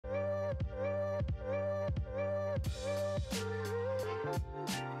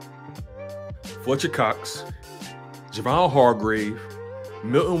Fletcher Cox, Javon Hargrave,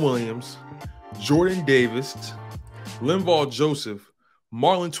 Milton Williams, Jordan Davis, Linval Joseph,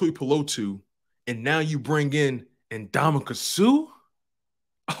 Marlon Tuipulotu, and now you bring in Ndamukong Suh?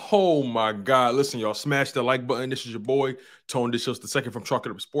 Oh my God. Listen, y'all, smash the like button. This is your boy, Tone DeShields II from Chalk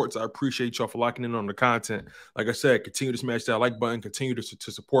It Up Sports. I appreciate y'all for locking in on the content. Like I said, continue to smash that like button, continue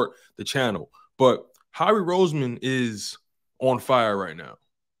to support the channel. But Howie Roseman is on fire right now.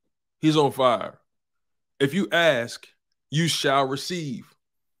 He's on fire. If you ask, you shall receive.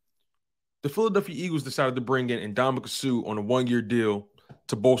 The Philadelphia Eagles decided to bring in Ndamukong Suh on a one-year deal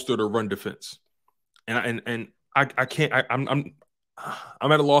to bolster their run defense. And I'm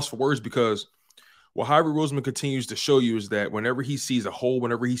at a loss for words because what Howie Roseman continues to show you is that whenever he sees a hole,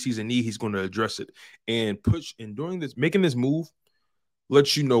 whenever he sees a need, he's going to address it. And doing this, making this move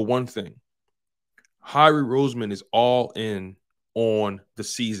lets you know one thing. Howie Roseman is all in on the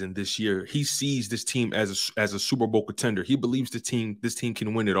season this year. He sees this team as a Super Bowl contender. He believes this team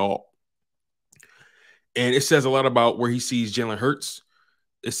can win it all. And it says a lot about where he sees Jalen Hurts.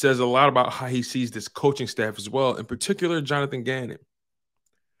 It says a lot about how he sees this coaching staff as well, in particular Jonathan Gannon.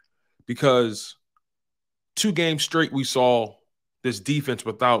 Because 2 games straight we saw this defense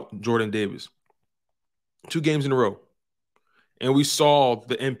without Jordan Davis. 2 games in a row. And we saw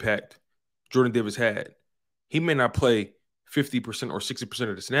the impact Jordan Davis had. He may not play 50% or 60%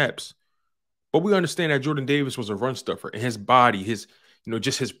 of the snaps, but we understand that Jordan Davis was a run stuffer, and his body,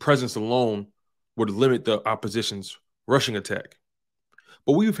 just his presence alone would limit the opposition's rushing attack.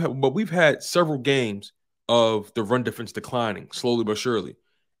 But we've had several games of the run defense declining slowly but surely,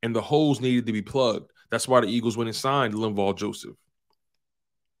 and the holes needed to be plugged. That's why the Eagles went and signed Linval Joseph.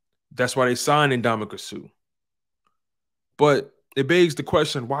 That's why they signed Ndamukong Suh. But it begs the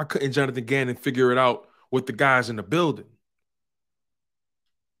question, why couldn't Jonathan Gannon figure it out with the guys in the building?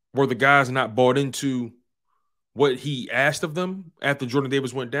 Were the guys not bought into what he asked of them after Jordan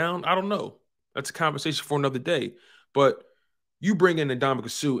Davis went down? I don't know. That's a conversation for another day. But you bring in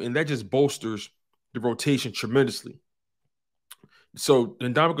Ndamukong Suh, and that just bolsters the rotation tremendously. So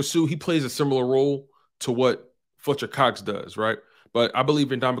Ndamukong Suh, he plays a similar role to what Fletcher Cox does, right? But I believe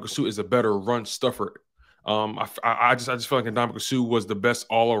Ndamukong Suh is a better run stuffer. I just feel like Ndamukong Suh was the best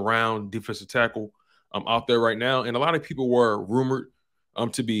all-around defensive tackle out there right now. And a lot of people were rumored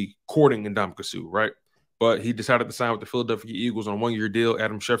to be courting Ndamukong Suh, right? But he decided to sign with the Philadelphia Eagles on a one-year deal.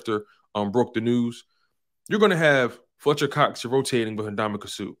 Adam Schefter broke the news. You're going to have Fletcher Cox rotating with Ndamukong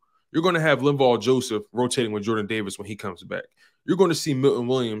Suh. You're going to have Linval Joseph rotating with Jordan Davis when he comes back. You're going to see Milton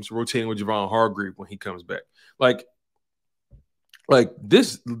Williams rotating with Javon Hargrave when he comes back. Like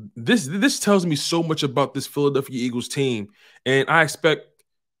this tells me so much about this Philadelphia Eagles team, and I expect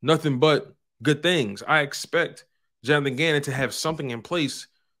nothing but good things. I expect Jonathan Gannon to have something in place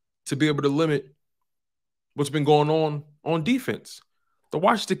to be able to limit what's been going on defense. The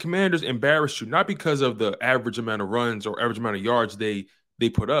Washington Commanders embarrassed you, not because of the average amount of runs or average amount of yards they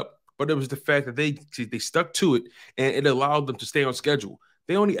put up, but it was the fact that they stuck to it, and it allowed them to stay on schedule.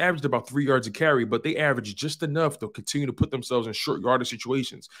 They only averaged about 3 yards a carry, but they averaged just enough to continue to put themselves in short yardage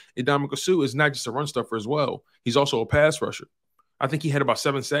situations. Ndamukong Suh is not just a run stuffer as well. He's also a pass rusher. I think he had about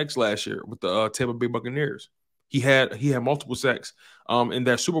 7 sacks last year with the Tampa Bay Buccaneers. He had multiple sacks in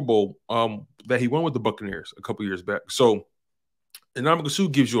that Super Bowl that he won with the Buccaneers a couple years back. So Ndamukong Suh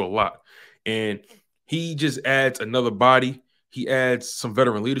gives you a lot, and he just adds another body. He adds some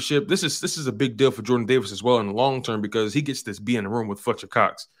veteran leadership. This is a big deal for Jordan Davis as well in the long term because he gets to be in the room with Fletcher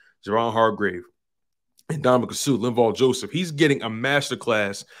Cox, Javon Hargrave, and Ndamukong Suh, Linval Joseph. He's getting a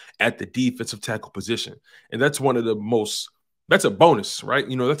masterclass at the defensive tackle position, and that's one of the most. That's a bonus, right?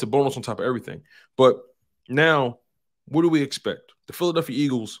 That's a bonus on top of everything. But now, what do we expect? The Philadelphia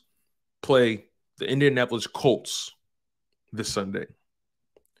Eagles play the Indianapolis Colts this Sunday.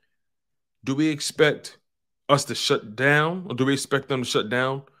 Do we expect us to shut down, or do we expect them to shut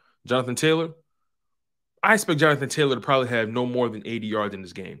down Jonathan Taylor? I expect Jonathan Taylor to probably have no more than 80 yards in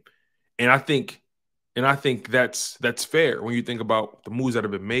this game. And I think that's fair when you think about the moves that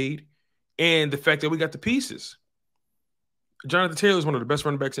have been made and the fact that we got the pieces. Jonathan Taylor is one of the best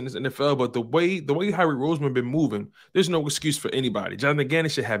running backs in this NFL, but the way Howie Roseman been moving, there's no excuse for anybody. Jonathan Gannon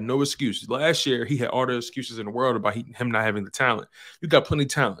should have no excuses. Last year, he had all the excuses in the world about him not having the talent. You got plenty of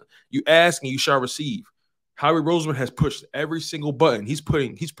talent. You ask and you shall receive. Howie Roseman has pushed every single button. He's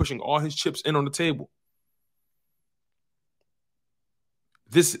pushing all his chips in on the table.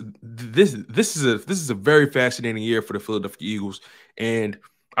 This is a very fascinating year for the Philadelphia Eagles, and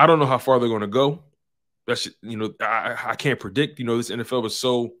I don't know how far they're going to go. That's I can't predict. This NFL is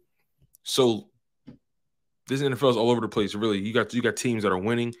this NFL is all over the place. Really, you got teams that are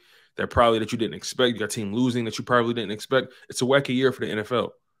winning, that you didn't expect. You got a team losing that you probably didn't expect. It's a wacky year for the NFL.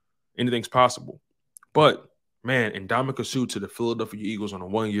 Anything's possible. But, man, Ndamukong Suh to the Philadelphia Eagles on a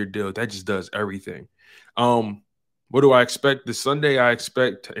 1-year deal, that just does everything. What do I expect this Sunday? I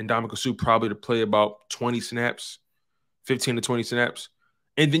expect Ndamukong Suh probably to play about 20 snaps, 15 to 20 snaps.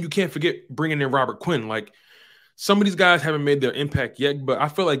 And then you can't forget bringing in Robert Quinn. Like, some of these guys haven't made their impact yet, but I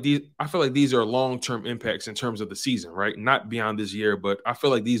feel like these are long-term impacts in terms of the season, right? Not beyond this year, but I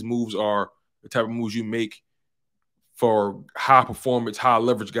feel like these moves are the type of moves you make for high performance, high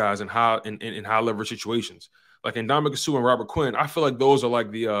leverage guys in high leverage situations. Like Ndamukong Suh and Robert Quinn, I feel like those are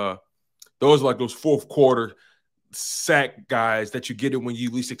like those fourth quarter sack guys that you get it when you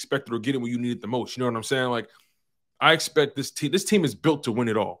least expect it or get it when you need it the most. You know what I'm saying? Like, I expect this team is built to win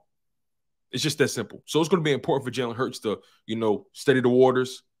it all. It's just that simple. So it's going to be important for Jalen Hurts to, steady the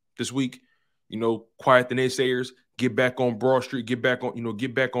waters this week, quiet the naysayers, get back on Broad Street, get back on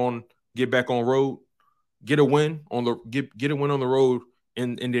road, get a win on the road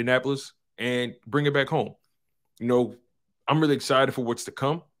in Indianapolis and bring it back home. I'm really excited for what's to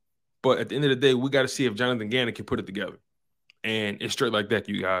come, but at the end of the day, we got to see if Jonathan Gannon can put it together. And it's straight like that,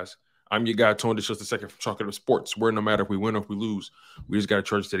 you guys. I'm your guy, Tony DeShields II from Talking About Sports, where no matter if we win or if we lose, we just got to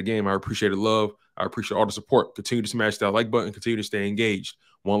charge to the game. I appreciate the love. I appreciate all the support. Continue to smash that like button. Continue to stay engaged.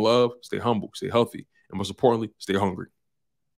 One love, stay humble, stay healthy, and most importantly, stay hungry.